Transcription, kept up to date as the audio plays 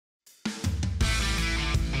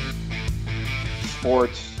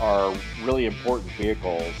sports are really important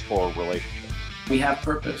vehicles for relationships. We have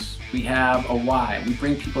purpose. We have a why. We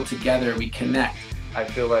bring people together. We connect. I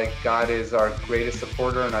feel like God is our greatest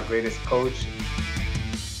supporter and our greatest coach.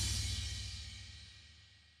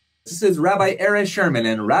 This is Rabbi Sherman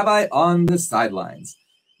and Rabbi on the Sidelines.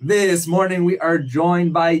 This morning we are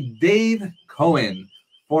joined by Dave Cohen,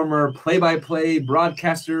 former play-by-play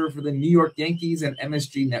broadcaster for the New York Yankees and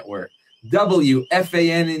MSG Network,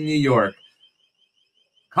 WFAN in New York.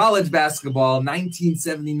 College basketball,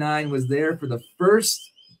 1979 was there for the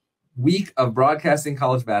first week of broadcasting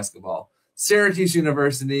college basketball. Syracuse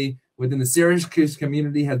University, within the Syracuse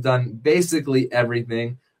community, has done basically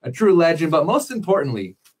everything. A true legend, but most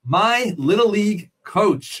importantly, my Little League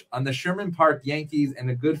coach on the Sherman Park Yankees and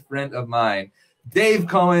a good friend of mine, Dave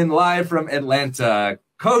Cohen, live from Atlanta.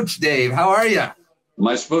 Coach Dave, how are you? Am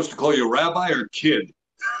I supposed to call you Rabbi or Kid?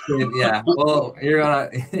 Yeah, well, you're gonna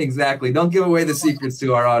exactly. Don't give away the secrets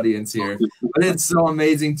to our audience here. But it's so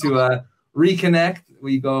amazing to reconnect.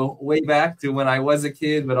 We go way back to when I was a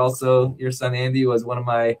kid, but also your son Andy was one of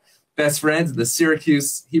my best friends at the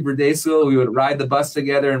Syracuse Hebrew Day School. We would ride the bus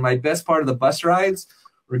together, and my best part of the bus rides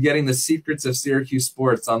were getting the secrets of Syracuse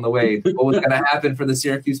sports on the way. What was going to happen for the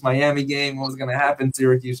Syracuse-Miami game? What was going to happen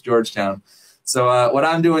Syracuse-Georgetown? So what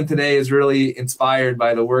I'm doing today is really inspired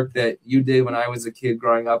by the work that you did when I was a kid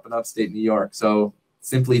growing up in upstate New York. So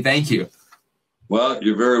simply thank you. Well,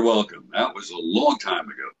 you're very welcome. That was a long time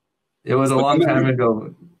ago. It was a long time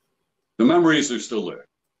ago. The memories are still there.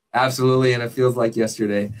 Absolutely, and it feels like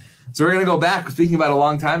yesterday. So we're going to go back, speaking about a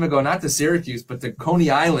long time ago, not to Syracuse, but to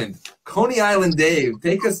Coney Island. Coney Island Dave,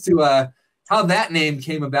 take us to how that name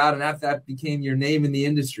came about and how that became your name in the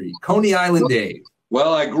industry. Coney Island Dave.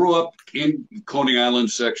 Well, I grew up in Coney Island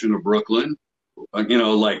section of Brooklyn,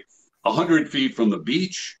 like 100 feet from the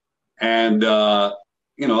beach. And, I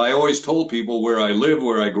always told people where I live,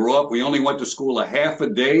 where I grew up, we only went to school a half a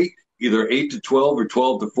day, either 8 to 12 or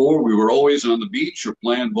 12 to 4. We were always on the beach or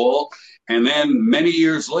playing ball. And then many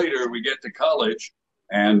years later, we get to college,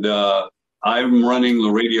 and I'm running the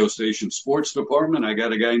radio station sports department. I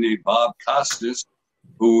got a guy named Bob Costas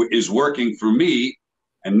who is working for me.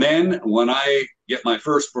 And then when I get my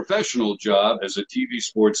first professional job as a TV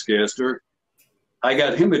sportscaster, I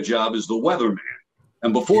got him a job as the weatherman.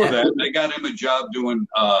 And before that, I got him a job doing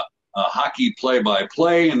hockey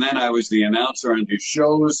play-by-play. And then I was the announcer on his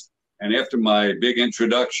shows. And after my big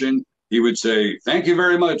introduction, he would say, "Thank you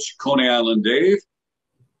very much, Coney Island Dave."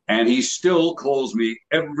 And he still calls me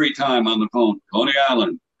every time on the phone, "Coney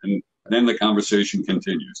Island." And then the conversation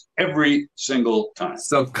continues every single time.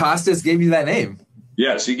 So Costas gave you that name?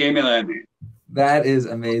 Yes, he gave me that name. That is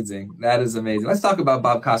amazing. That is amazing. Let's talk about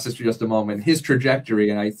Bob Costas for just a moment, his trajectory.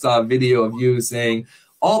 And I saw a video of you saying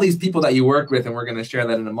all these people that you work with, and we're going to share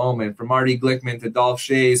that in a moment, from Marty Glickman to Dolph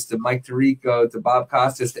Schayes to Mike Tirico to Bob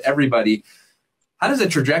Costas to everybody. How does a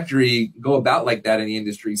trajectory go about like that in the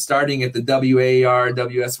industry, starting at the WAR,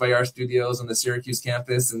 WSYR studios on the Syracuse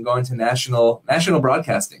campus and going to national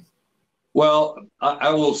broadcasting? Well,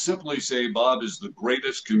 I will simply say Bob is the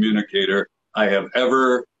greatest communicator I have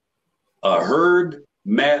ever heard,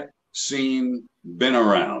 met, seen, been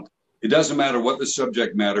around. It doesn't matter what the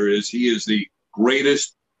subject matter is. He is the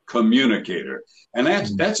greatest communicator. And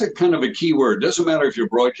that's a kind of a key word. It doesn't matter if you're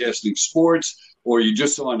broadcasting sports or you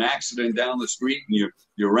just saw an accident down the street and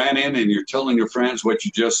you ran in and you're telling your friends what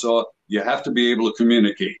you just saw. You have to be able to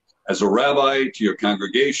communicate. As a rabbi to your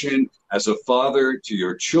congregation, as a father to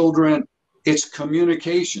your children, it's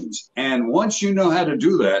communications. And once you know how to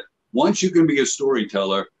do that, once you can be a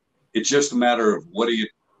storyteller, it's just a matter of what are you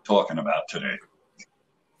talking about today.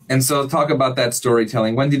 And so talk about that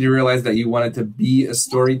storytelling. When did you realize that you wanted to be a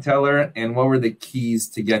storyteller, and what were the keys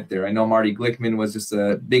to get there? I know Marty Glickman was just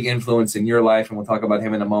a big influence in your life, and we'll talk about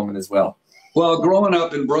him in a moment as well. Well, growing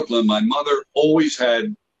up in Brooklyn, my mother always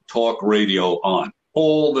had talk radio on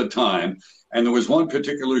all the time. And there was one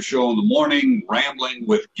particular show in the morning, Rambling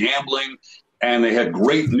with Gambling, and they had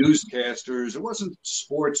great newscasters. It wasn't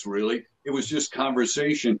sports, really. It was just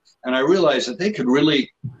conversation. And I realized that they could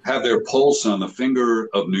really have their pulse on the finger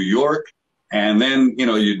of New York. And then,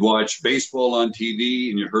 you'd watch baseball on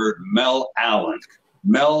TV and you heard Mel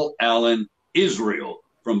Allen, Israel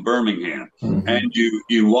from Birmingham. Mm-hmm. And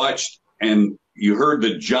you watched and you heard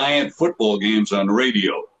the giant football games on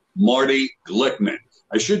radio, Marty Glickman.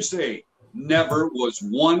 I should say, never was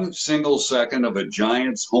one single second of a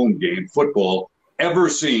Giants home game football ever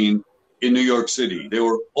seen in New York City. They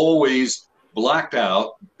were always blacked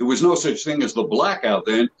out. There was no such thing as the blackout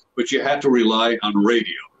then, but you had to rely on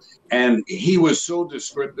radio. And he was so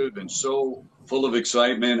descriptive and so full of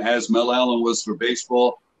excitement, as Mel Allen was for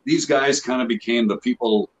baseball. these guys kind of became the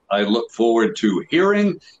people I look forward to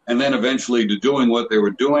hearing and then eventually to doing what they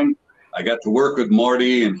were doing. I got to work with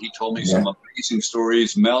Marty, and he told me some amazing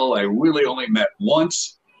stories. Mel, I really only met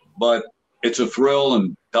once, but it's a thrill.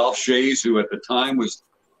 And Dolph Shays, who at the time was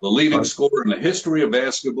the leading scorer in the history of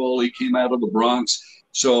basketball, he came out of the Bronx.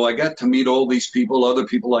 So I got to meet all these people, other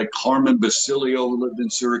people like Carmen Basilio, who lived in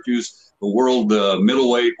Syracuse, the world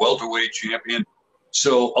middleweight, welterweight champion.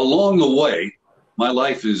 So along the way, my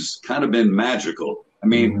life has kind of been magical. I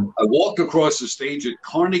mean, I walked across the stage at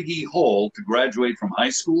Carnegie Hall to graduate from high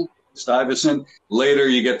school, Stuyvesant. Later,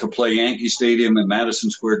 you get to play Yankee Stadium and Madison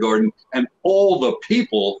Square Garden. And all the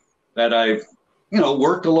people that I've,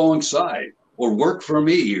 worked alongside or worked for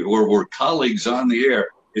me or were colleagues on the air,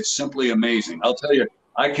 it's simply amazing. I'll tell you,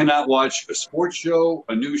 I cannot watch a sports show,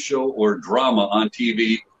 a news show, or drama on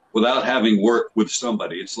TV without having worked with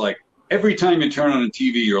somebody. It's like every time you turn on a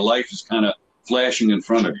TV, your life is kind of flashing in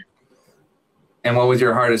front of you. And what was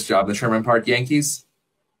your hardest job? The Sherman Park Yankees?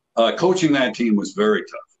 Coaching that team was very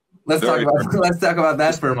tough. Let's talk about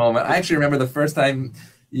that for a moment. I actually remember the first time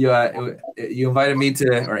you invited me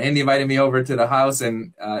to, or Andy invited me over to the house,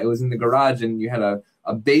 and it was in the garage, and you had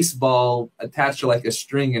a baseball attached to like a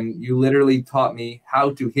string, and you literally taught me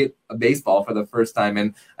how to hit a baseball for the first time.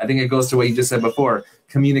 And I think it goes to what you just said before: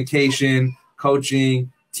 communication,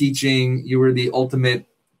 coaching, teaching. You were the ultimate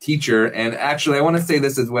teacher. And actually, I want to say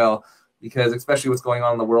this as well, because especially what's going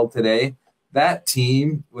on in the world today, that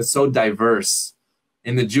team was so diverse.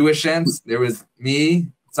 In the Jewish sense, there was me,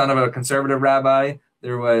 son of a conservative rabbi.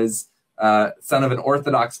 There was son of an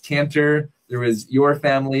Orthodox cantor. There was your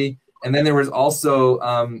family. And then there was also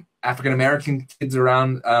African-American kids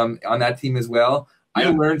around on that team as well. Yeah.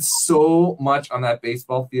 I learned so much on that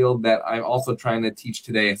baseball field that I'm also trying to teach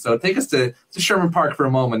today. So take us to Sherman Park for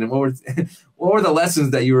a moment. And what were the lessons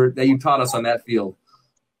that you taught us on that field?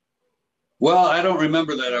 Well, I don't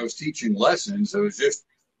remember that I was teaching lessons. I was just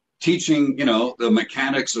teaching, the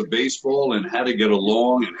mechanics of baseball and how to get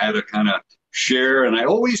along and how to kind of share. And I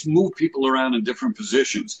always move people around in different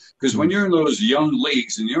positions, because when you're in those young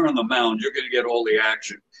leagues and you're on the mound, you're going to get all the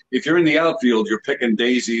action. If you're in the outfield, you're picking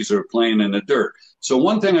daisies or playing in the dirt. So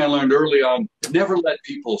one thing I learned early on, never let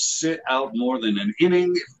people sit out more than an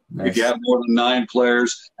inning. Nice. If you have more than 9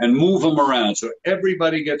 players, and move them around so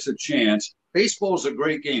everybody gets a chance. Baseball is a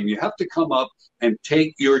great game. You have to come up and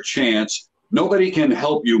take your chance. Nobody can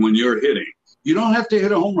help you when you're hitting. You don't have to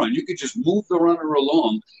hit a home run. You could just move the runner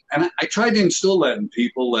along. And I tried to instill that in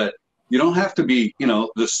people, that you don't have to be,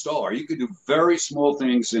 the star. You can do very small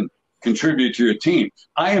things and contribute to your team.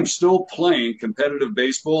 I am still playing competitive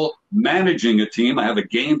baseball, managing a team. I have a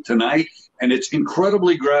game tonight, and it's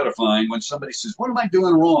incredibly gratifying when somebody says, "What am I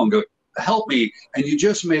doing wrong? Go, help me." And you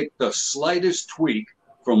just make the slightest tweak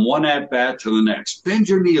from one at-bat to the next. Bend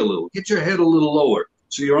your knee a little. Get your head a little lower,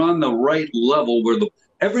 so you're on the right level where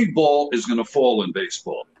every ball is going to fall in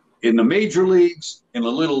baseball. In the major leagues, in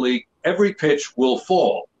the little league, every pitch will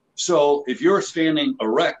fall. So if you're standing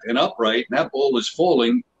erect and upright and that ball is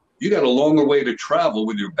falling, you got a longer way to travel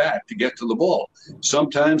with your bat to get to the ball.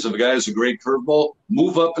 Sometimes if a guy has a great curveball,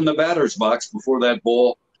 move up in the batter's box before that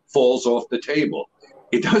ball falls off the table.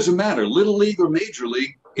 It doesn't matter, little league or major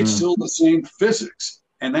league, it's still the same physics.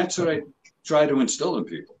 And that's what I try to instill in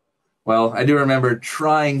people. Well, I do remember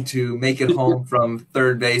trying to make it home from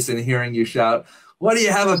third base and hearing you shout, "What, do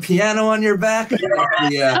you have a piano on your back?"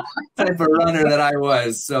 The type of runner that I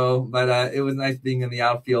was. So, but it was nice being in the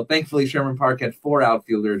outfield. Thankfully, Sherman Park had 4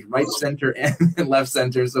 outfielders, right center and left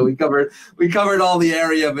center. So we covered all the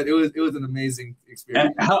area, but it was an amazing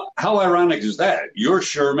experience. And how ironic is that? You're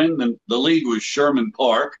Sherman, and the league was Sherman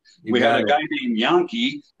Park. We had a guy named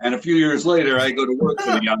Yankee, and a few years later, I go to work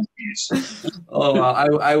for the Yankees. Oh,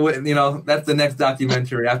 well, I would, that's the next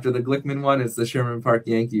documentary after the Glickman one. It's the Sherman Park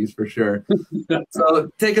Yankees for sure.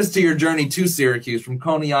 So take us to your journey to Syracuse from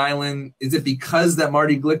Coney Island. Is it because that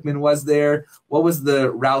Marty Glickman was there? What was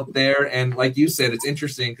the route there? And like you said, it's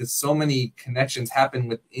interesting because so many connections happen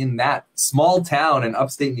within that small town in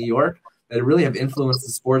upstate New York that really have influenced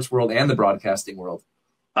the sports world and the broadcasting world.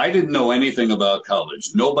 I didn't know anything about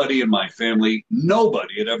college. Nobody in my family,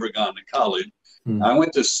 nobody had ever gone to college. I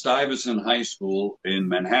went to Stuyvesant High School in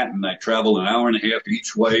Manhattan. I traveled an hour and a half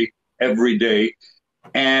each way every day.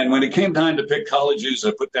 And when it came time to pick colleges,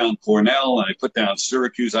 I put down Cornell and I put down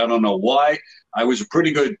Syracuse. I don't know why. I was a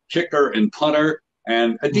pretty good kicker and punter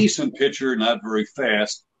and a decent pitcher, not very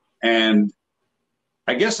fast. And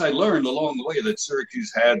I guess I learned along the way that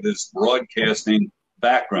Syracuse had this broadcasting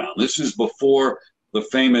background. This is before the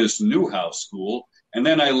famous Newhouse School. And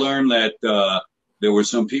then I learned that there were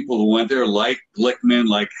some people who went there like Glickman,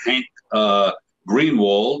 like Hank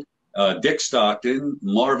Greenwald, Dick Stockton,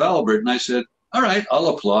 Marv Albert. And I said, all right, I'll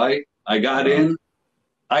apply. I got in.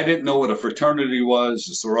 I didn't know what a fraternity was,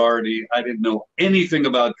 a sorority. I didn't know anything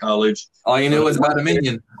about college. All you knew was about a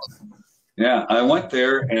minion. Yeah, I went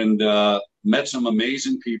there and met some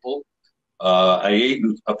amazing people. I ate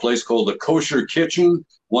in a place called the Kosher Kitchen.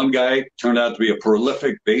 One guy turned out to be a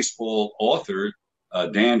prolific baseball author,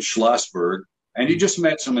 Dan Schlossberg, and you just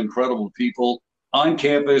met some incredible people on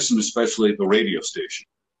campus and especially at the radio station.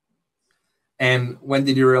 And when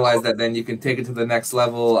did you realize that then you can take it to the next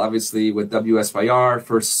level? Obviously, with WSYR,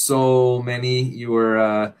 for so many, you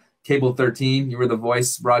were Cable 13. You were the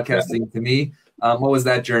voice broadcasting to me. What was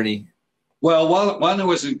that journey? Well, while I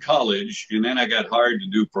was in college, and then I got hired to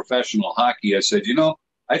do professional hockey, I said, you know,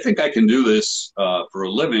 I think I can do this for a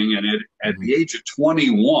living. And at the age of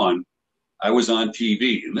 21, I was on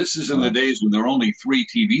TV. And this is in the days when there were only 3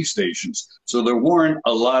 TV stations. So there weren't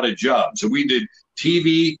a lot of jobs. So we did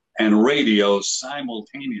TV and radio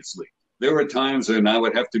simultaneously. There were times when I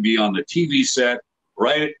would have to be on the TV set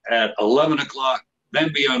right at 11 o'clock,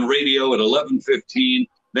 then be on radio at 11:15,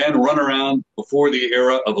 then run around before the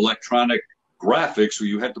era of electronic graphics where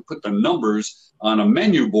you had to put the numbers on a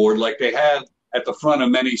menu board like they had at the front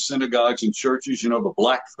of many synagogues and churches, you know, the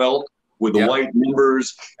black felt with the white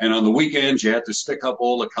numbers. And on the weekends, you had to stick up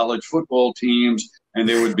all the college football teams, and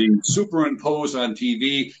they would be superimposed on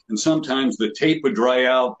TV. And sometimes the tape would dry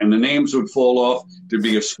out and the names would fall off. There'd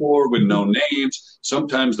be a score with no names.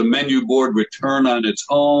 Sometimes the menu board would turn on its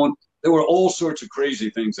own. There were all sorts of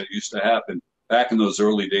crazy things that used to happen back in those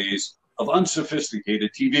early days of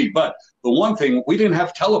unsophisticated TV. But the one thing, we didn't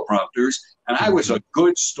have teleprompters, and I was a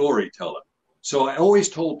good storyteller. So I always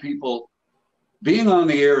told people, being on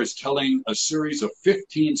the air is telling a series of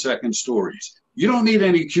 15-second stories. You don't need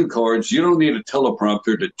any cue cards. You don't need a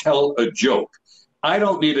teleprompter to tell a joke. I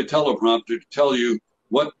don't need a teleprompter to tell you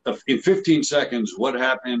what in 15 seconds what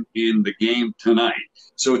happened in the game tonight.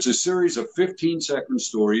 So it's a series of 15-second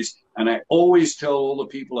stories, and I always tell all the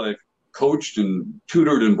people I've coached and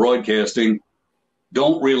tutored in broadcasting,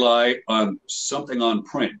 don't rely on something on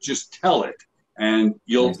print. Just tell it, and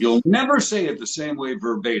you'll never say it the same way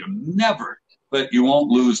verbatim, never, but you won't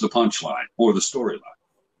lose the punchline or the storyline.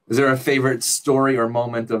 Is there a favorite story or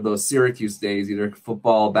moment of those Syracuse days, either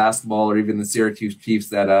football, basketball, or even the Syracuse Chiefs,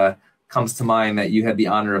 that comes to mind that you had the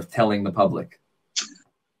honor of telling the public?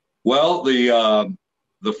 Well, the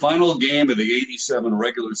final game of the '87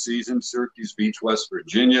 regular season, Syracuse beats West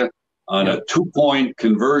Virginia on a 2-point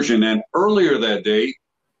conversion. And earlier that day,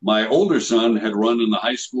 my older son had run in the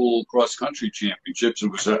high school cross-country championships.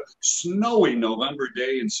 It was a snowy November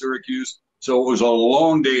day in Syracuse, so it was a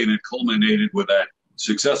long day, and it culminated with that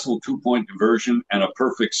successful 2-point conversion and a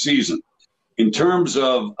perfect season. In terms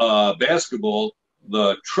of basketball,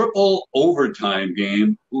 the triple overtime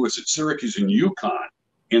game, was at Syracuse and UConn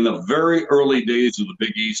in the very early days of the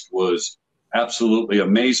Big East, was absolutely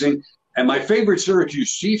amazing. And my favorite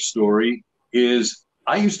Syracuse Chiefs story is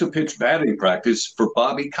I used to pitch batting practice for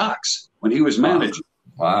Bobby Cox when he was manager.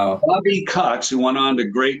 Wow. Bobby Cox, who went on to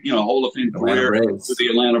great, Hall of Fame career with the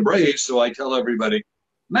Atlanta Braves. So I tell everybody,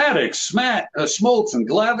 Maddox, Smoltz, and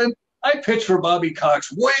Glavin, I pitched for Bobby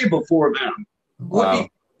Cox way before them. Wow.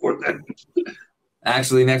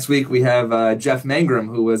 Actually, next week we have Jeff Mangrum,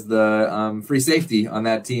 who was the free safety on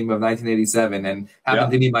that team of 1987 and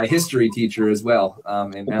happened to be my history teacher as well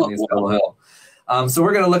in Manlius Fellow Hill. So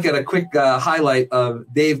we're going to look at a quick highlight of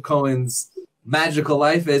Dave Cohen's magical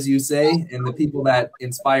life, as you say, and the people that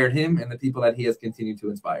inspired him and the people that he has continued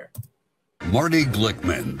to inspire. Marty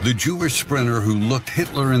Glickman, the Jewish sprinter who looked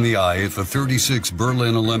Hitler in the eye at the '36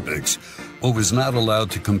 Berlin Olympics, but was not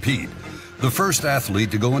allowed to compete. The first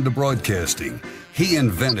athlete to go into broadcasting. He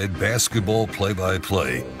invented basketball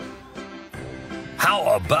play-by-play.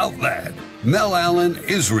 How about that? Mel Allen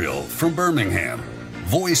Israel from Birmingham,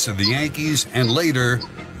 voice of the Yankees, and later,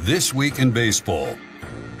 This Week in Baseball.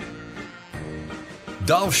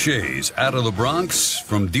 Dolph Shays, out of the Bronx,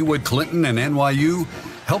 from DeWitt Clinton and NYU,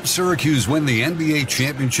 helped Syracuse win the NBA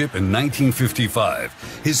championship in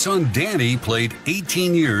 1955. His son Danny played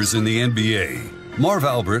 18 years in the NBA. Marv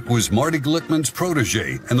Albert was Marty Glickman's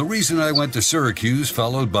protege, and the reason I went to Syracuse,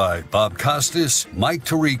 followed by Bob Costas, Mike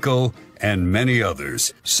Tirico, and many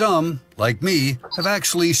others. Some, like me, have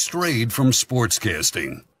actually strayed from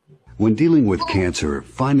sportscasting. When dealing with cancer,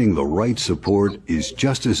 finding the right support is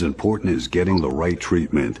just as important as getting the right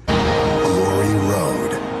treatment. Glory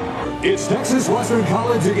Road. It's Texas Western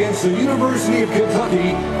College against the University of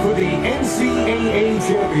Kentucky for the NCAA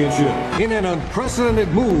championship. In an unprecedented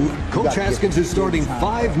move, Coach Haskins is starting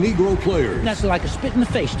 5 Negro players. That's like a spit in the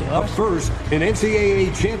face to us. A first in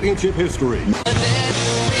NCAA championship history.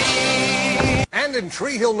 And in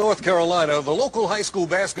Tree Hill, North Carolina, the local high school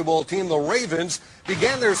basketball team, the Ravens,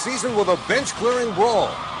 began their season with a bench-clearing brawl,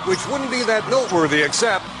 which wouldn't be that noteworthy,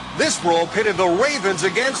 except this brawl pitted the Ravens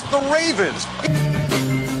against the Ravens.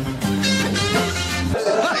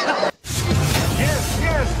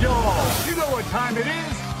 Yes, y'all. You know what time it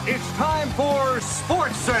is. It's time for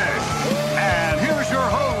Sports Sesh. And here's your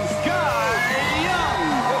host, Guy Young.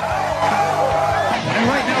 And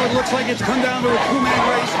right now it looks like it's come down to a two-man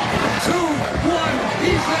race. 2, 1,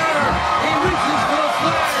 he's there. He reaches for the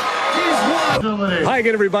flag. Hi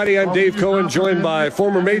again, everybody. I'm Dave Cohen, joined by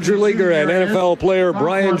former Major Leaguer and NFL player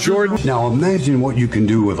Brian Jordan. Now imagine what you can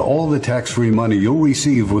do with all the tax-free money you'll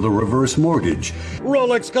receive with a reverse mortgage.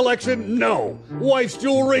 Rolex collection? No. Wife's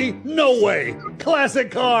jewelry? No way.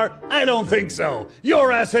 Classic car? I don't think so.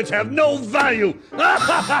 Your assets have no value.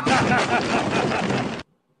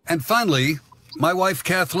 And finally, my wife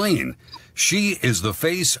Kathleen. She is the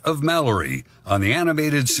face of Mallory on the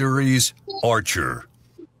animated series Archer.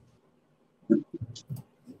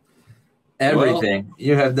 Everything. Well,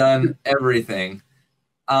 you have done everything.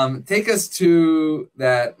 Take us to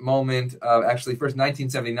that moment of actually first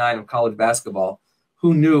 1979 of college basketball.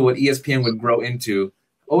 Who knew what ESPN would grow into?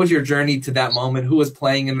 What was your journey to that moment? Who was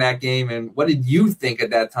playing in that game? And what did you think at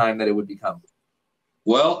that time that it would become?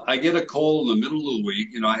 Well, I get a call in the middle of the week.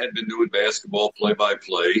 You know, I had been doing basketball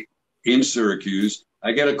play-by-play in Syracuse.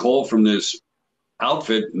 I get a call from this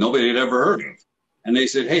outfit nobody had ever heard of. And they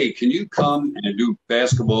said, hey, can you come and do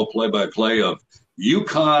basketball play-by-play of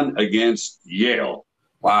UConn against Yale?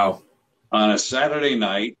 Wow. On a Saturday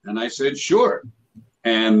night. And I said, sure.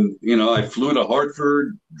 And, you know, I flew to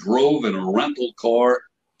Hartford, drove in a rental car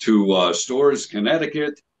to Storrs,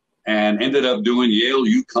 Connecticut, and ended up doing Yale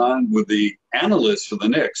UConn with the analyst for the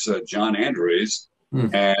Knicks, John Andres.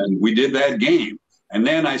 And we did that game. And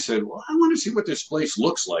then I said, well, I want to see what this place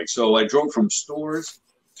looks like. So I drove from Storrs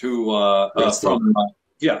to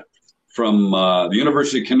from the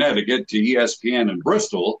University of Connecticut to ESPN in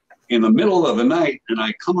Bristol in the middle of the night, and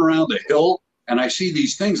I come around the hill and I see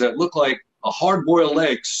these things that look like a hard-boiled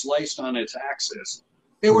egg sliced on its axis.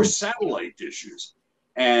 They were satellite dishes,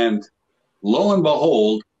 and lo and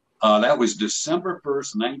behold, that was December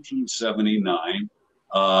 1st, 1979.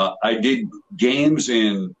 I did games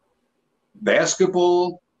in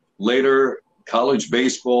basketball, later college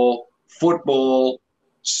baseball, football,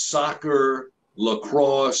 soccer,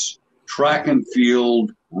 lacrosse, track and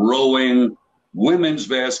field, rowing, women's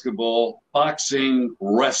basketball, boxing,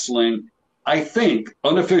 wrestling. I think,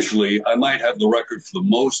 unofficially, I might have the record for the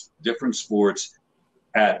most different sports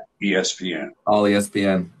at ESPN. All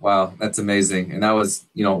ESPN. Wow, that's amazing. And that was,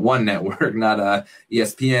 you know, one network, not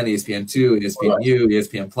ESPN, ESPN2, ESPNU,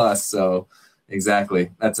 ESPN Plus. So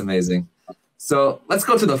exactly. That's amazing. So let's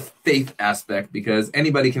go to the faith aspect, because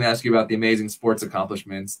anybody can ask you about the amazing sports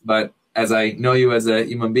accomplishments. But as I know you as a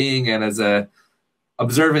human being and as a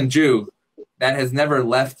observant Jew, that has never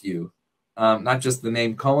left you. Not just the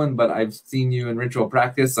name Cohen, but I've seen you in ritual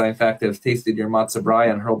practice. I, in fact, have tasted your matzah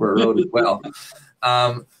brai on Hurlburt Road as well.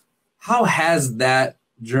 How has that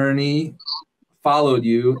journey followed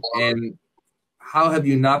you, and how have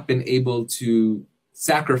you not been able to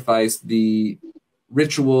sacrifice the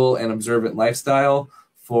ritual and observant lifestyle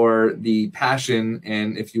for the passion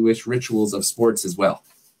and, if you wish, rituals of sports as well?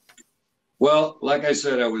 Well, like I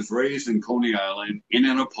said, I was raised in Coney Island in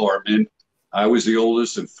an apartment. I was the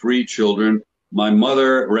oldest of 3 children. My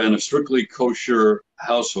mother ran a strictly kosher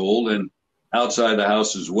household and outside the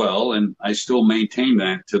house as well, and I still maintain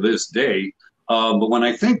that to this day. But when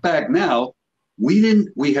I think back now, we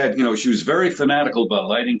had, you know, she was very fanatical about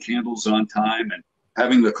lighting candles on time and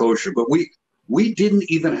having the kosher, but we didn't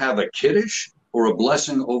even have a kiddush or a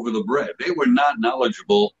blessing over the bread. They were not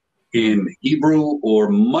knowledgeable in Hebrew or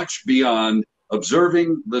much beyond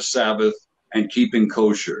observing the Sabbath and keeping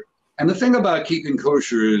kosher. And the thing about keeping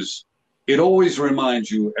kosher is it always reminds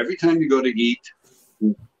you every time you go to eat,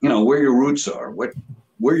 you know, where your roots are,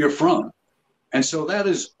 where you're from. And so that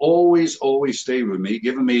has always stayed with me,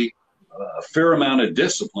 given me a fair amount of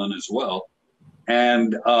discipline as well.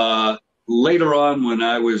 And later on, when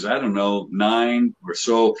I was, I don't know, 9 or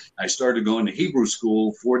so, I started going to Hebrew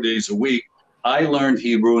school 4 days a week. I learned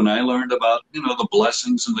Hebrew, and I learned about, you know, the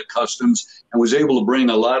blessings and the customs, and was able to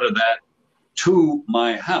bring a lot of that to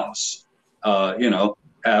my house, you know.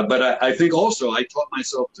 But I think also I taught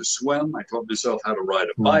myself to swim. I taught myself how to ride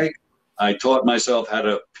a bike. I taught myself how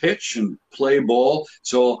to pitch and play ball.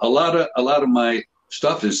 So a lot of my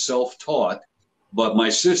stuff is self-taught. But my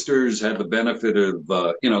sisters had the benefit of,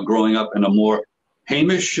 growing up in a more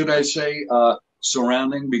Hamish, should I say,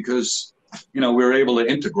 surrounding, because, we were able to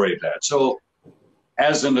integrate that. So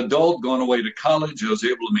as an adult going away to college, I was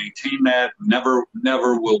able to maintain that. Never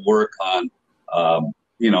will work on,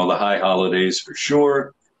 the high holidays for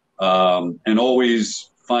sure. And always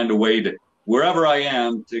find a way to, wherever I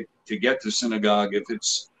am, to get to synagogue, if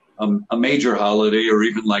it's a major holiday or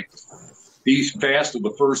even like the Feast Fast of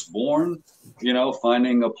the Firstborn,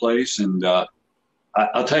 finding a place. And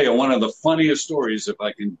I'll tell you, one of the funniest stories, if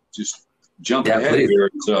I can just jump ahead here,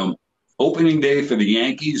 it's opening day for the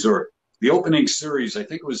Yankees, or the opening series, I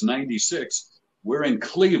think it was 96. We're in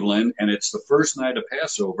Cleveland, and it's the first night of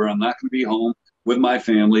Passover. I'm not going to be home with my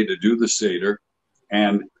family to do the Seder.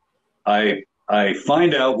 And I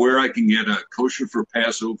find out where I can get a kosher for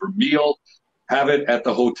Passover meal, have it at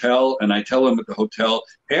the hotel, and I tell them at the hotel,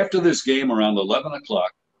 after this game around 11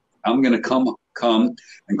 o'clock, I'm going to come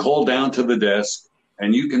and call down to the desk,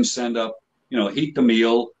 and you can send up, heat the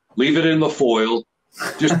meal, leave it in the foil,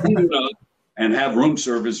 just heat it up, and have room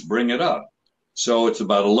service bring it up. So it's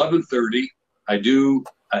about 11:30.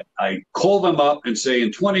 I call them up and say,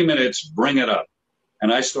 in 20 minutes, bring it up.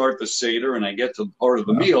 And I start the Seder, and I get to part of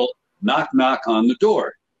the meal, knock on the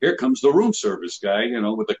door. Here comes the room service guy,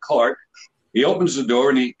 with a cart. He opens the door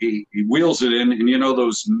and he wheels it in, and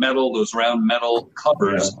those round metal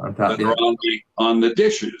covers that are on the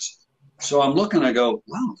dishes. So I'm looking, I go,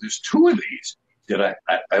 wow, there's two of these.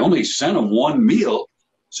 I only sent him one meal.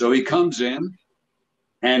 So he comes in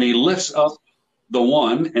and he lifts up the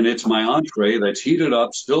one, and it's my entree that's heated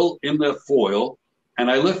up, still in the foil.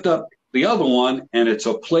 And I lift up the other one, and it's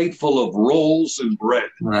a plate full of rolls and bread.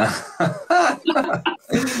 I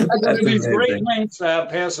go to these great lengths to have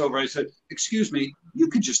Passover. I said, excuse me, you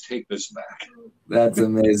could just take this back. That's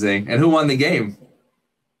amazing. And who won the game?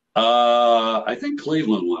 I think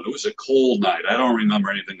Cleveland won. It was a cold night. I don't remember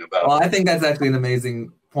anything about it. Well, I think that's actually an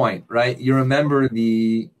amazing point, right? You remember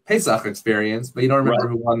the Pesach experience, but you don't remember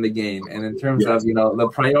who won the game. And in terms of, the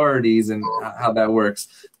priorities and how that works,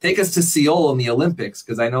 take us to Seoul in the Olympics,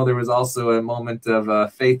 because I know there was also a moment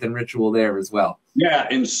of faith and ritual there as well. Yeah,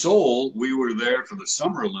 in Seoul, we were there for the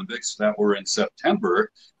Summer Olympics that were in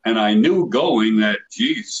September, and I knew going that,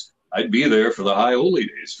 geez, I'd be there for the High Holy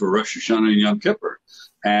Days, for Rosh Hashanah and Yom Kippur.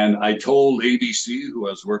 And I told ABC, who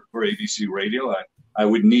I was working for, ABC Radio, I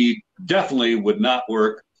definitely would not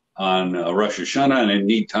work on Rosh Hashanah, and I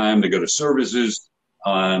need time to go to services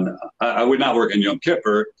I would not work on Yom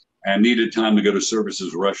Kippur and needed time to go to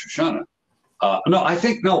services Rosh Hashanah.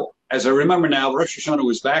 No, as I remember now, Rosh Hashanah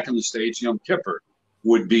was back in the States, Yom Kippur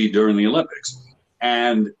would be during the Olympics.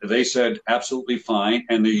 And they said, absolutely fine.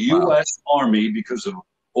 And the U.S. Army, because of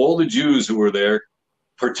all the Jews who were there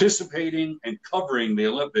participating and covering the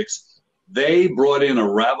Olympics, they brought in a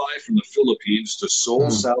rabbi from the Philippines to Seoul,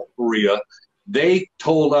 South Korea. They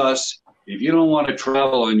told us, if you don't want to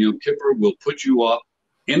travel on Yom Kippur, we'll put you up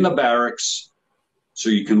in the barracks so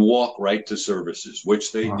you can walk right to services,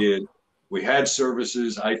 which they did. We had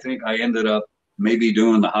services. I think I ended up maybe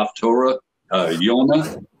doing the Haftorah,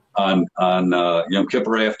 Yonah, on Yom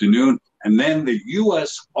Kippur afternoon. And then the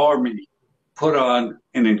U.S. Army put on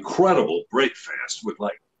an incredible break fast with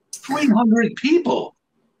like 300 people.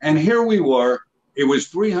 And here we were. It was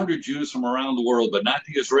 300 Jews from around the world, but not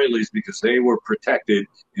the Israelis, because they were protected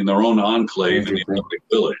in their own enclave in the Olympic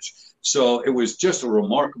Village. So it was just a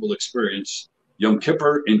remarkable experience. Yom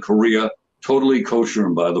Kippur in Korea, totally kosher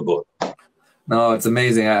and by the book. No, it's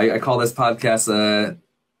amazing. I call this podcast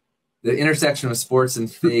the intersection of sports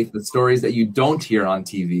and faith, the stories that you don't hear on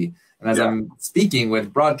TV. And as I'm speaking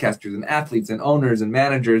with broadcasters and athletes and owners and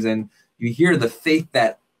managers, and you hear the faith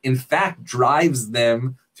that in fact drives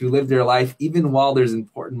them to live their life, even while there's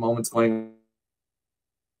important moments going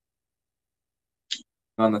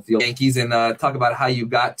on the field. Yankees, and talk about how you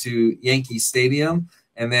got to Yankee Stadium.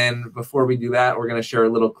 And then before we do that, we're going to share a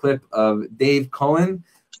little clip of Dave Cohen,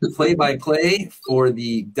 play-by-play for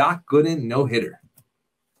the Doc Gooden no-hitter.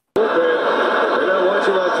 They're not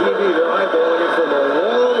watching on TV. They're eyeballing it from a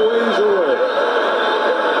long ways away.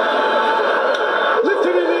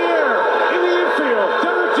 Lifted in the air, in the infield.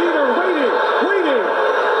 Derek Jeter waiting.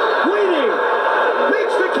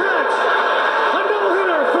 Makes the catch. A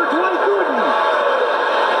no-hitter for Dwight Gooden.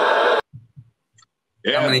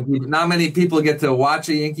 Yeah. Not many people get to watch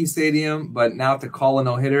a Yankee Stadium, but now to call a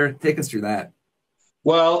no-hitter, take us through that.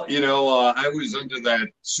 Well, I was under that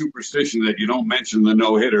superstition that you don't mention the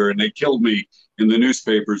no-hitter, and they killed me in the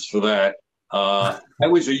newspapers for that. I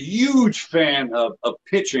was a huge fan of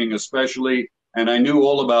pitching, especially, and I knew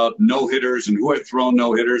all about no-hitters and who had thrown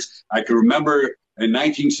no-hitters. I can remember in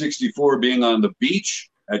 1964 being on the beach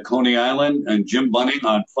at Coney Island, and Jim Bunning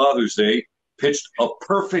on Father's Day pitched a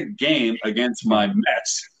perfect game against my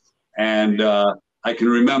Mets. And I can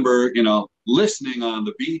remember, listening on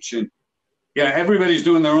the beach, and yeah, everybody's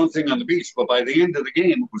doing their own thing on the beach. But by the end of the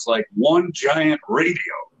game, it was like one giant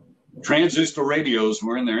radio. Transistor radios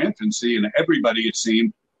were in their infancy, and everybody, it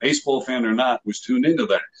seemed, baseball fan or not, was tuned into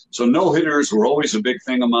that. So no-hitters were always a big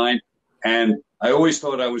thing of mine. And I always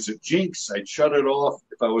thought I was a jinx. I'd shut it off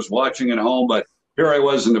if I was watching at home. But here I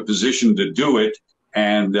was in a position to do it.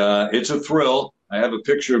 And it's a thrill. I have a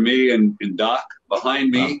picture of me and Doc behind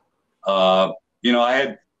me. I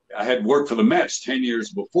had worked for the Mets 10 years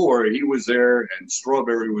before. He was there, and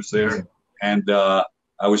Strawberry was there. And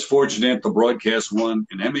I was fortunate the broadcast won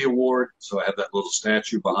an Emmy Award, so I have that little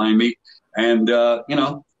statue behind me. And,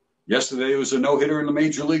 yesterday was a no-hitter in the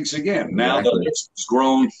major leagues again. Now the list has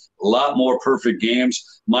grown, a lot more perfect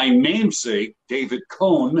games. My namesake, David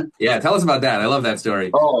Cohen. Yeah, tell us about that. I love that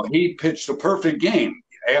story. Oh, he pitched a perfect game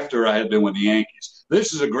after I had been with the Yankees.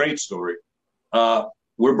 This is a great story.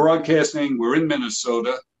 We're broadcasting. We're in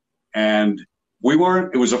Minnesota. And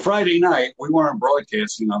it was a Friday night. We weren't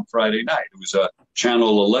broadcasting on Friday night. It was a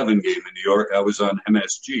Channel 11 game in New York. I was on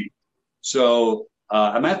MSG. So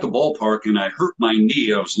I'm at the ballpark, and I hurt my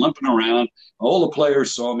knee. I was limping around. All the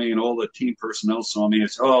players saw me, and all the team personnel saw me. I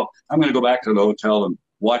said, I'm going to go back to the hotel and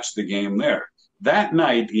watch the game there. That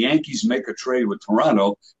night, the Yankees make a trade with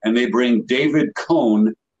Toronto, and they bring David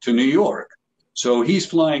Cohen to New York. So he's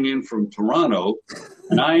flying in from Toronto,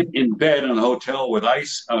 and I'm in bed in a hotel with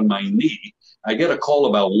ice on my knee. I get a call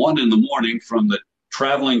about 1 a.m. from the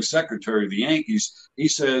traveling secretary of the Yankees. He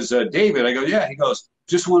says, David, I go, yeah. He goes,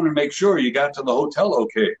 just wanted to make sure you got to the hotel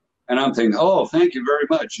okay. And I'm thinking, thank you very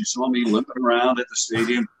much. You saw me limping around at the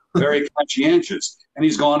stadium, very conscientious. And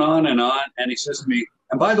he's gone on, and he says to me,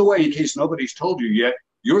 and by the way, in case nobody's told you yet,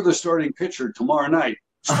 you're the starting pitcher tomorrow night.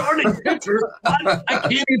 Starting pitcher? I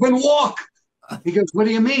can't even walk. He goes, what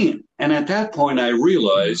do you mean? And at that point, I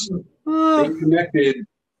realized they connected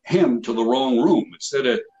him to the wrong room. Instead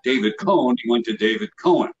of David Cohen, he went to David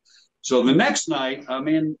Cohen. So the next night, I'm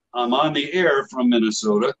on the air from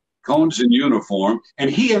Minnesota. Cohen's in uniform. And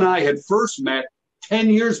he and I had first met 10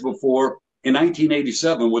 years before in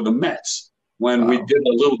 1987 with the Mets, when we did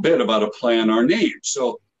a little bit about a play on our name.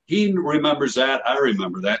 So he remembers that. I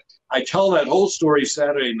remember that. I tell that whole story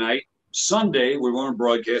Saturday night. Sunday, we weren't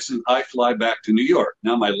broadcasting. I fly back to New York.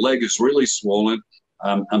 Now my leg is really swollen.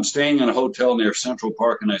 I'm staying in a hotel near Central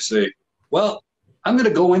Park, and I say, well, I'm going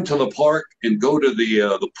to go into the park and go to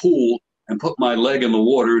the pool and put my leg in the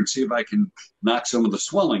water and see if I can knock some of the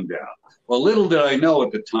swelling down. Well, little did I know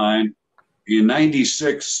at the time, in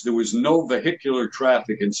 96, there was no vehicular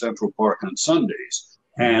traffic in Central Park on Sundays.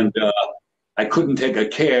 And I couldn't take a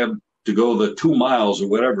cab to go the 2 miles or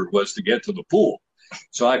whatever it was to get to the pool.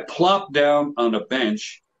 So I plopped down on a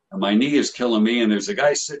bench, and my knee is killing me, and there's a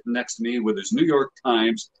guy sitting next to me with his New York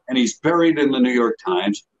Times, and he's buried in the New York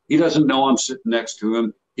Times. He doesn't know I'm sitting next to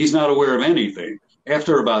him. He's not aware of anything.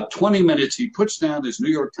 After about 20 minutes, he puts down his New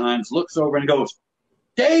York Times, looks over, and goes,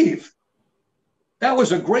 Dave, that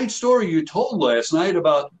was a great story you told last night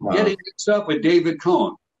about getting mixed up with David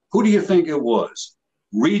Cohen. Who do you think it was?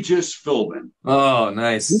 Regis Philbin. Oh,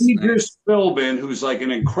 nice. Regis Philbin, who's like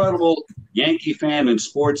an incredible Yankee fan and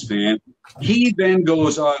sports fan. He then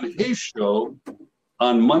goes on his show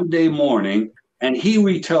on Monday morning, and he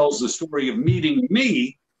retells the story of meeting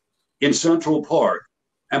me in Central Park.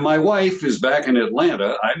 And my wife is back in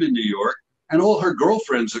Atlanta. I'm in New York, and all her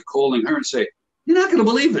girlfriends are calling her and say, you're not going to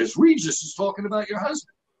believe this. Regis is talking about your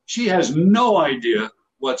husband. She has no idea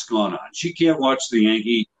what's going on. She can't watch the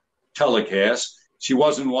Yankee telecast. She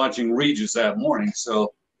wasn't watching Regis that morning.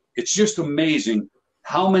 So it's just amazing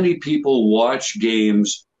how many people watch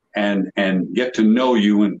games and get to know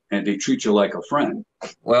you, and they treat you like a friend.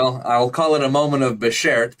 Well, I'll call it a moment of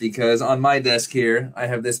Beshert, because on my desk here, I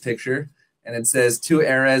have this picture, and it says, to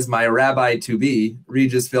Erez, my rabbi-to-be,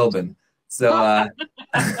 Regis Philbin. So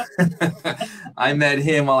I met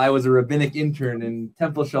him while I was a rabbinic intern in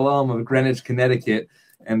Temple Shalom of Greenwich, Connecticut.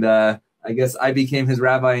 And I guess I became his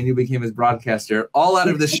rabbi and you became his broadcaster, all out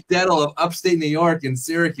of the shtetl of upstate New York and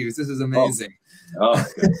Syracuse. This is amazing.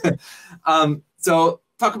 So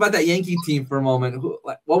talk about that Yankee team for a moment.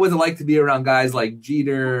 What was it like to be around guys like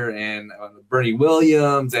Jeter and Bernie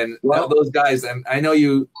Williams and all those guys? And I know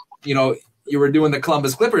you were doing the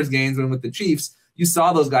Columbus Clippers games and with the Chiefs. You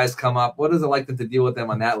saw those guys come up. What is it like to deal with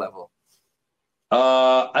them on that level?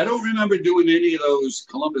 I don't remember doing any of those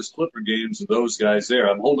Columbus Clipper games with those guys there.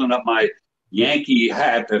 I'm holding up my Yankee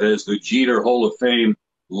hat that has the Jeter Hall of Fame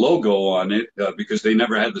logo on it because they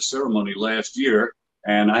never had the ceremony last year.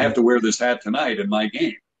 And I have to wear this hat tonight in my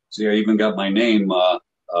game. See, I even got my name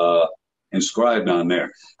inscribed on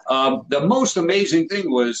there. The most amazing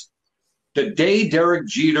thing was the day Derek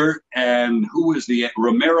Jeter and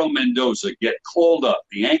Romero Mendoza get called up.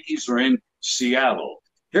 The Yankees are in Seattle.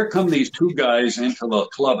 Here come these two guys into the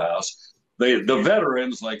clubhouse. The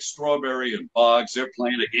veterans like Strawberry and Boggs, they're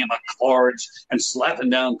playing a game of cards and slapping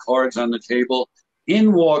down cards on the table.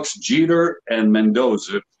 In walks Jeter and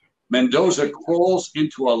Mendoza. Mendoza crawls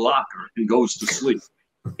into a locker and goes to sleep.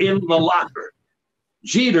 In the locker,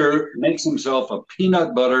 Jeter makes himself a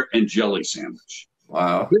peanut butter and jelly sandwich.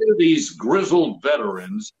 Wow. Here are these grizzled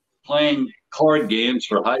veterans playing card games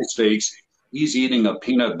for high stakes. He's eating a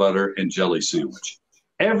peanut butter and jelly sandwich.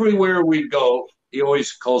 Everywhere we go, he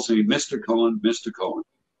always calls me Mr. Cohen, Mr. Cohen.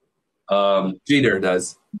 Jeter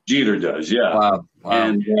does, yeah. Wow.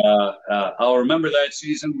 And I'll remember that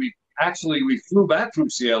season. We flew back from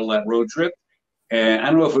Seattle that road trip, and I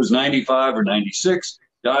don't know if it was 95 or 96.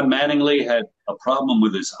 Don Mattingly had a problem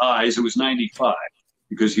with his eyes. It was 95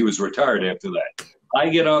 because he was retired after that. I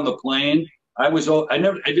get on the plane. I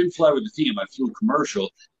didn't fly with the team. I flew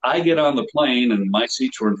commercial. I get on the plane, and my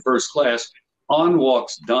seats were in first class. On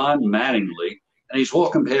walks Don Mattingly, and he's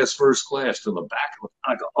walking past first class to the back of it.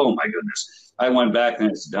 I go, oh, my goodness. I went back, and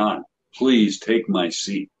it's Don. Please take my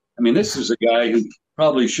seat. I mean, this is a guy who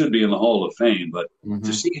probably should be in the Hall of Fame, but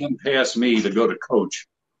to see him pass me to go to coach.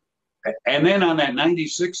 And then on that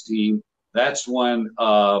 96 team, that's when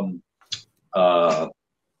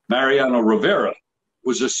Mariano Rivera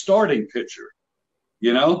was a starting pitcher,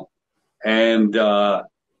 you know? And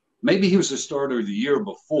maybe he was a starter the year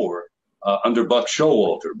before under Buck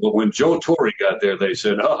Showalter. But when Joe Torre got there, they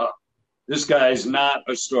said, this guy's not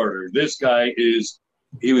a starter. This guy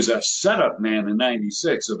he was a setup man in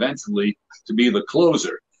 96, eventually to be the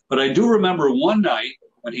closer. But I do remember one night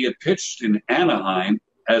when he had pitched in Anaheim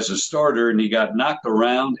as a starter, and he got knocked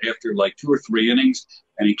around after like 2 or 3 innings,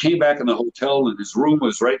 and he came back in the hotel, and his room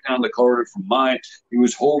was right down the corridor from mine. He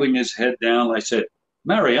was holding his head down. I said,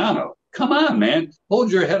 Mariano, come on, man.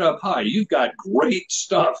 Hold your head up high. You've got great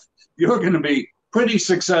stuff. You're going to be pretty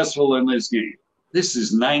successful in this game. This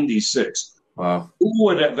is 96. Wow. Who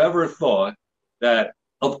would have ever thought that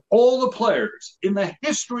of all the players in the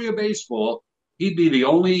history of baseball, he'd be the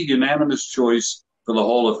only unanimous choice for the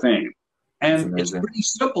Hall of Fame? And it's pretty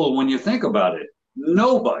simple when you think about it.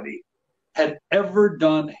 Nobody had ever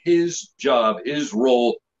done his job, his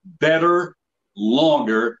role better,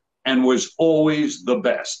 longer, and was always the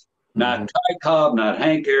best. Not Ty Cobb, not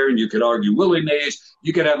Hank Aaron. You could argue Willie Mays.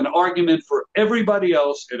 You could have an argument for everybody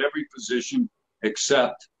else at every position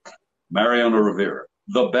except Mariano Rivera,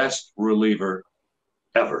 the best reliever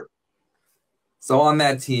ever. So on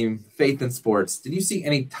that team, faith in sports, did you see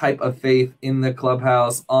any type of faith in the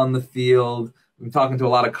clubhouse, on the field? I'm talking to a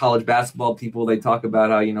lot of college basketball people. They talk about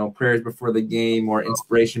how, you know, prayers before the game or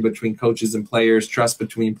inspiration between coaches and players, trust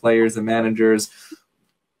between players and managers.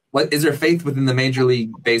 What is there faith within the Major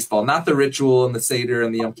League Baseball? Not the ritual and the Seder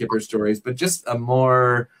and the Yom Kippur stories, but just a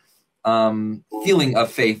more feeling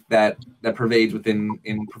of faith that pervades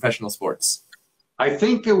in professional sports. I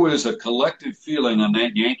think there was a collective feeling on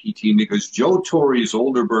that Yankee team because Joe Torre's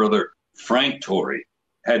older brother, Frank Torre,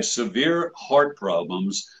 had severe heart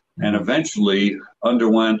problems and eventually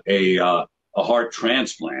underwent a heart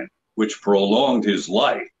transplant, which prolonged his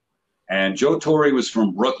life. And Joe Torre was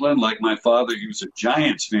from Brooklyn, like my father. He was a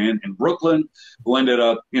Giants fan in Brooklyn, who ended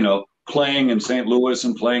up, you know, playing in St. Louis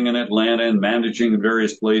and playing in Atlanta and managing in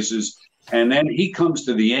various places. And then he comes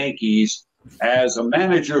to the Yankees as a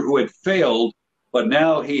manager who had failed, but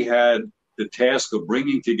now he had the task of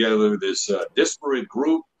bringing together this disparate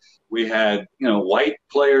group. We had, you know, white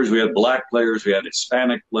players, we had black players, we had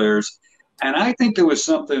Hispanic players. And I think there was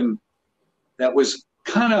something that was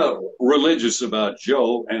kind of religious about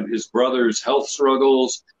Joe and his brother's health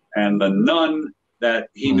struggles and the nun that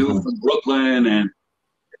he knew from Brooklyn. And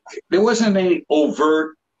there wasn't any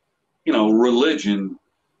overt, you know, religion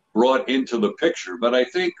brought into the picture. But I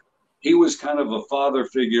think he was kind of a father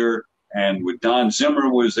figure. And with Don Zimmer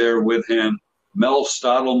was there with him. Mel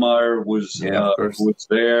Stottlemyre was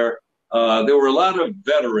there. There were a lot of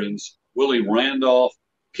veterans, Willie Randolph,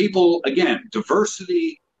 people, again,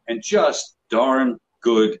 diversity and just darn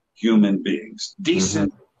good human beings,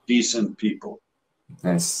 decent people.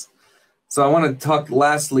 Nice. So I want to talk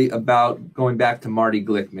lastly about going back to Marty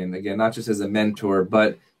Glickman, again, not just as a mentor,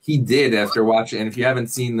 but he did after watching. And if you haven't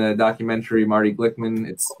seen the documentary Marty Glickman,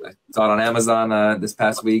 I saw it on Amazon this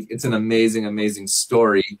past week. It's an amazing, amazing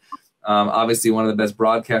story. Obviously, one of the best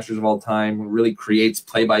broadcasters of all time, who really creates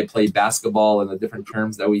play-by-play basketball in the different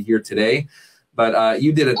terms that we hear today. But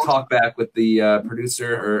you did a talk back with the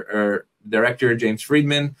producer or director, James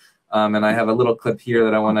Friedman, and I have a little clip here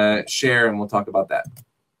that I want to share, and we'll talk about that.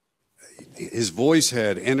 His voice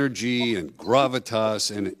had energy and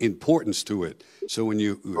gravitas and importance to it. So when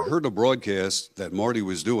you heard a broadcast that Marty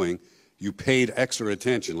was doing, you paid extra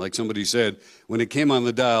attention. Like somebody said, when it came on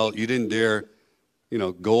the dial, you didn't dare,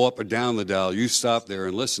 go up or down the dial. You stopped there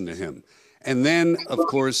and listened to him. And then, of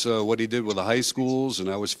course, what he did with the high schools, and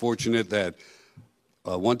I was fortunate that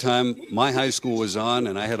one time my high school was on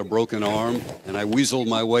and I had a broken arm, and I weaseled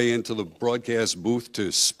my way into the broadcast booth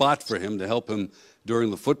to spot for him to help him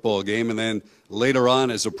during the football game. And then later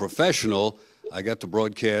on, as a professional, I got to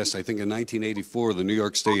broadcast, I think in 1984, the New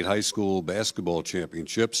York State High School Basketball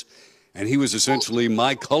Championships. And he was essentially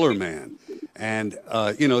my color man. And,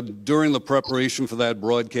 during the preparation for that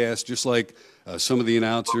broadcast, just like some of the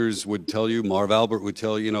announcers would tell you, Marv Albert would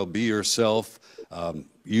tell you, be yourself,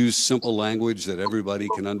 use simple language that everybody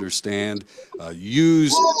can understand,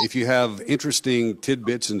 if you have interesting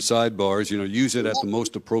tidbits and sidebars, use it at the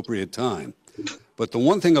most appropriate time. But the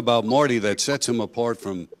one thing about Marty that sets him apart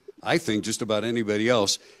from, I think, just about anybody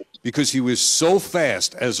else, because he was so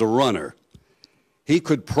fast as a runner, he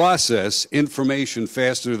could process information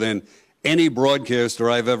faster than any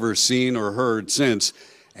broadcaster I've ever seen or heard since.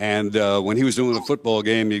 And when he was doing a football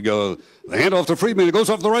game, you'd go, the handoff to Friedman, it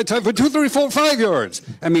goes off the right side for 2, 3, 4, 5 yards.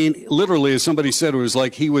 I mean, literally, as somebody said, it was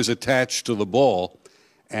like he was attached to the ball.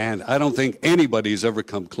 And I don't think anybody's ever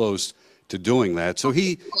come close to doing that. So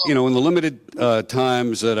he, in the limited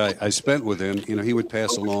times that I spent with him, he would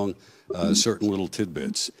pass along certain little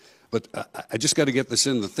tidbits. But I just got to get this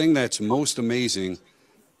in. The thing that's most amazing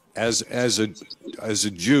as a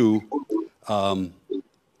Jew,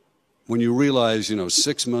 when you realize,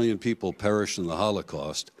 6 million people perished in the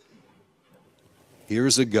Holocaust,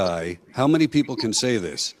 here's a guy. How many people can say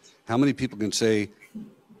this? How many people can say,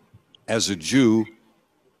 as a Jew,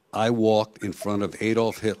 I walked in front of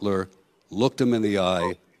Adolf Hitler, looked him in the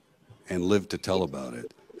eye, and lived to tell about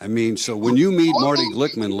it? I mean, so when you meet Marty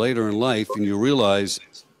Glickman later in life and you realize,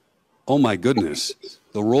 oh my goodness,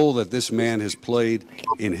 the role that this man has played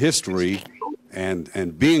in history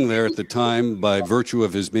and being there at the time by virtue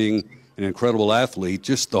of his being an incredible athlete,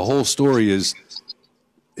 just the whole story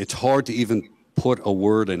it's hard to even put a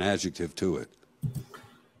word, an adjective to it.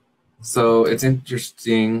 So it's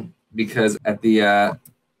interesting because at the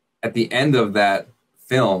end of that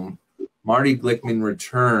film, Marty Glickman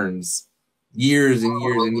returns years and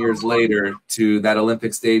years and years later to that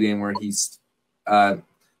Olympic Stadium where he's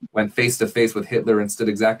went face to face with Hitler and stood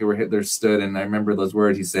exactly where Hitler stood. And I remember those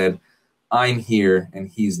words. He said, "I'm here and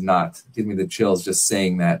he's not." It gives me the chills just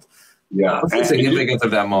saying that. Yeah. What's the significance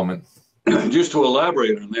of that moment? Just to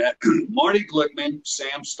elaborate on that, Marty Glickman,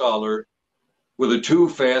 Sam Stoller were the two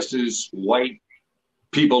fastest white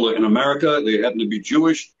people in America. They happen to be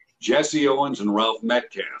Jewish, Jesse Owens and Ralph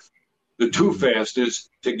Metcalf. The two fastest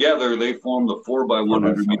together, they formed the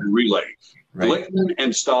 4x100 meter relay. Right. Glickman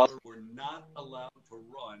and Stoller were not allowed to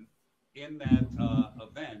run in that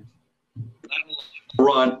event. Not allowed to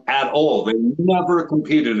run at all. They never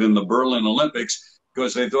competed in the Berlin Olympics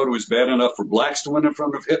because they thought it was bad enough for blacks to win in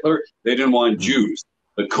front of Hitler. They didn't want Jews.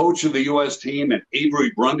 The coach of the U.S. team, and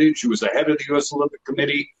Avery Brundage, who was the head of the U.S. Olympic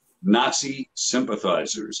Committee, Nazi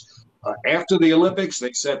sympathizers. After the Olympics,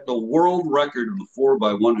 they set the world record of the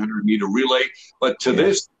 4x100 meter relay. But to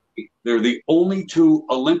this day, they're the only two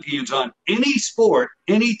Olympians on any sport,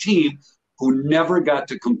 any team, who never got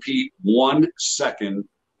to compete 1 second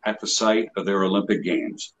at the site of their Olympic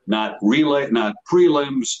Games. Not relay, not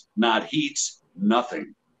prelims, not heats,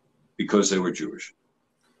 nothing, because they were Jewish.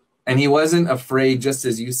 And he wasn't afraid, just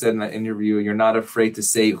as you said in that interview, you're not afraid to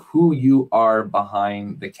say who you are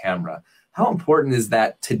behind the camera. How important is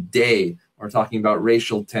that today? We're talking about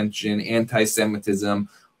racial tension, anti-Semitism.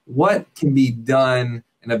 What can be done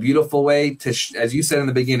in a beautiful way to, as you said in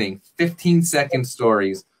the beginning, 15-second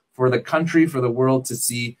stories for the country, for the world to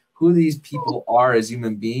see who these people are as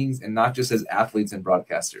human beings and not just as athletes and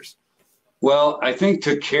broadcasters? Well, I think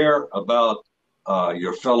to care about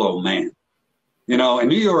your fellow man. You know, in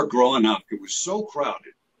New York growing up, it was so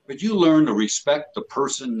crowded, but you learn to respect the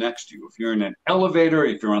person next to you. If you're in an elevator,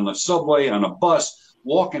 if you're on the subway, on a bus,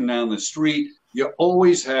 walking down the street, you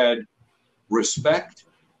always had respect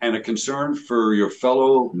and a concern for your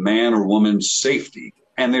fellow man or woman's safety.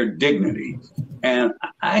 and their dignity. And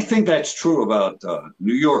I think that's true about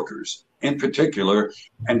New Yorkers in particular.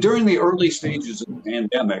 And during the early stages of the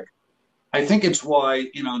pandemic, I think it's why,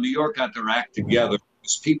 New York got their act together,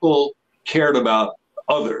 because people cared about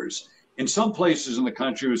others. In some places in the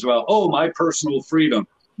country, it was about, oh, my personal freedom,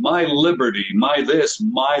 my liberty, my this,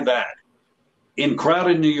 my that. In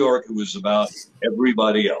crowded New York, it was about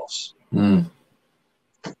everybody else. Mm.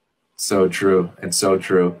 So true. It's so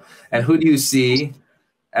true. And who do you see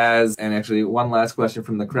as, and actually one last question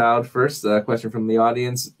from the crowd first, a question from the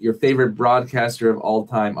audience, your favorite broadcaster of all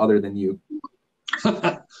time other than you?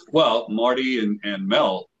 Well, Marty and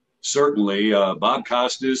Mel, certainly. Bob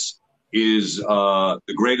Costas is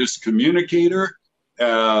the greatest communicator.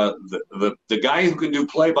 The guy who can do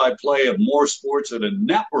play-by-play of more sports at a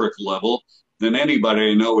network level than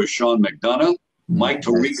anybody I know is Sean McDonough. Mike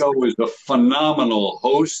Tirico is a phenomenal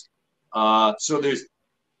host. So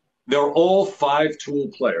they're all five-tool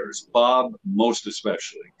players, Bob most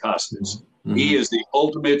especially, Costas. Mm-hmm. He is the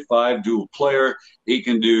ultimate five-tool player. He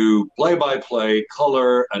can do play-by-play,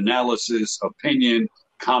 color, analysis, opinion,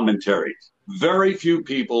 commentary. Very few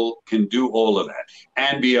people can do all of that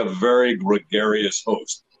and be a very gregarious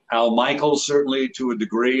host. Al Michaels, certainly to a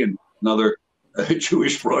degree, and another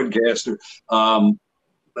Jewish broadcaster.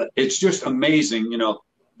 It's just amazing,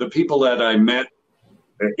 the people that I met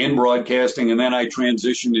in broadcasting, and then I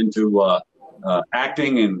transitioned into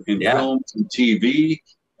acting in films and TV,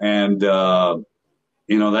 and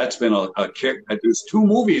that's been a kick. There's two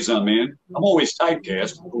movies I'm in. I'm always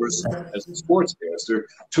typecast, of course, as a sportscaster.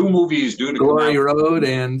 Two movies due to Glory Road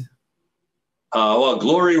and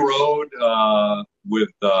Glory Road with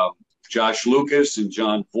Josh Lucas and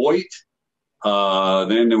John Voight.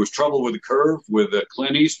 Then there was Trouble with the Curve with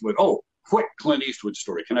Clint Eastwood. Oh, quick Clint Eastwood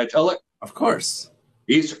story. Can I tell it? Of course.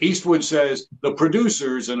 Eastwood says the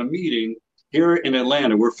producers in a meeting here in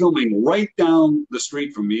Atlanta were filming right down the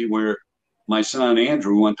street from me where my son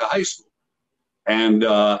Andrew went to high school. And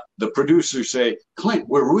the producers say, Clint,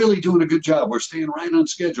 we're really doing a good job. We're staying right on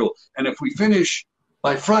schedule. And if we finish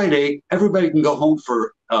by Friday, everybody can go home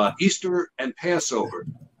for Easter and Passover.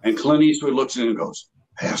 And Clint Eastwood looks in and goes,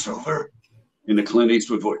 Passover? In the Clint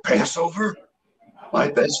Eastwood voice, Passover?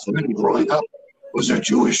 My best friend growing up was a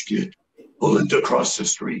Jewish kid who lived across the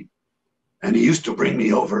street. And he used to bring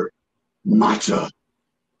me over matzah,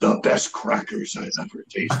 the best crackers I've ever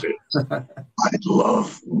tasted. I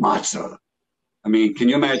love matzah. I mean, can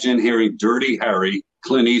you imagine hearing Dirty Harry,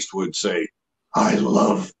 Clint Eastwood say, I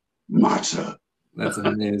love matzah? That's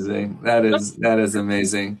amazing. That is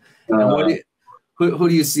amazing. And who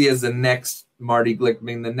do you see as the next Marty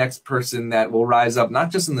Glickman, the next person that will rise up,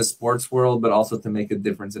 not just in the sports world, but also to make a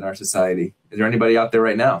difference in our society? Is there anybody out there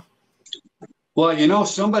right now? Well,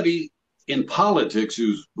 somebody in politics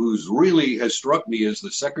who's really has struck me as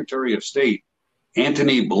the Secretary of State,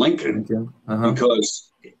 Antony Blinken,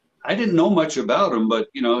 because I didn't know much about him, but,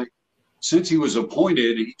 since he was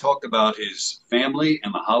appointed, he talked about his family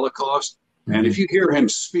and the Holocaust. Mm-hmm. And if you hear him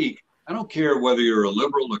speak, I don't care whether you're a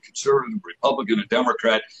liberal, a conservative, Republican, a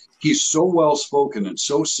Democrat, he's so well-spoken and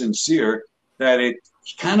so sincere that it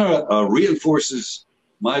kind of reinforces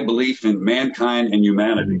my belief in mankind and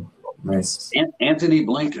humanity. Nice. Antony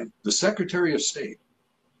Blinken, the Secretary of State.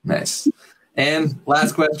 Nice. And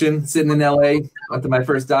last question, sitting in LA, went to my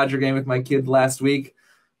first Dodger game with my kid last week.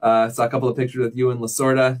 Saw a couple of pictures with you and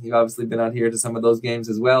Lasorda. You've obviously been out here to some of those games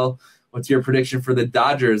as well. What's your prediction for the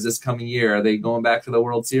Dodgers this coming year? Are they going back to the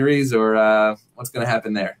World Series, or what's going to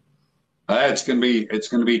happen there? It's going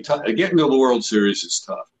to be tough. Getting to the World Series is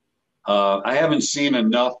tough. I haven't seen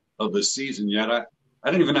enough of the season yet. I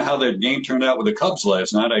don't even know how that game turned out with the Cubs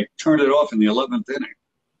last night. I turned it off in the 11th inning.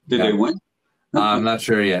 Did they win? I'm not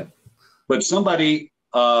sure yet. But somebody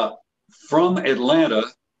from Atlanta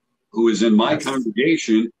who is in my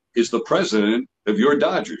congregation is the president of your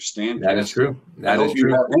Dodgers, Stan. That is true. That is true.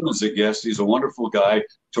 You have him as a guest. He's a wonderful guy,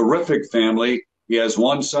 terrific family. He has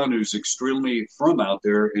one son who's extremely from out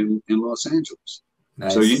there in Los Angeles.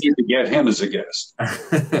 Nice. So you need to get him as a guest.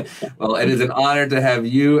 Well, it is an honor to have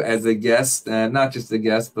you as a guest, not just a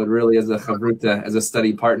guest, but really as a chavruta, as a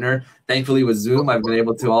study partner. Thankfully, with Zoom, I've been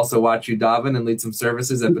able to also watch you daven and lead some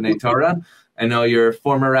services at B'nai Torah. I know your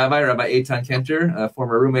former rabbi, Rabbi Eitan Kenter, a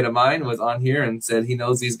former roommate of mine, was on here and said he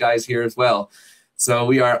knows these guys here as well. So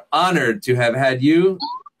we are honored to have had you,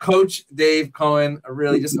 Coach Dave Cohen,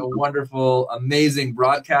 really just a wonderful, amazing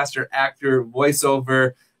broadcaster, actor,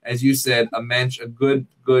 voiceover. As you said, a mensch, a good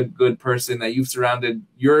person that you've surrounded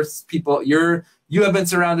your people. You have been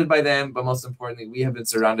surrounded by them, but most importantly, we have been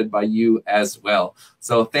surrounded by you as well.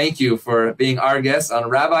 So thank you for being our guest on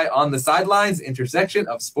Rabbi on the Sidelines, intersection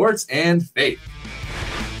of sports and faith.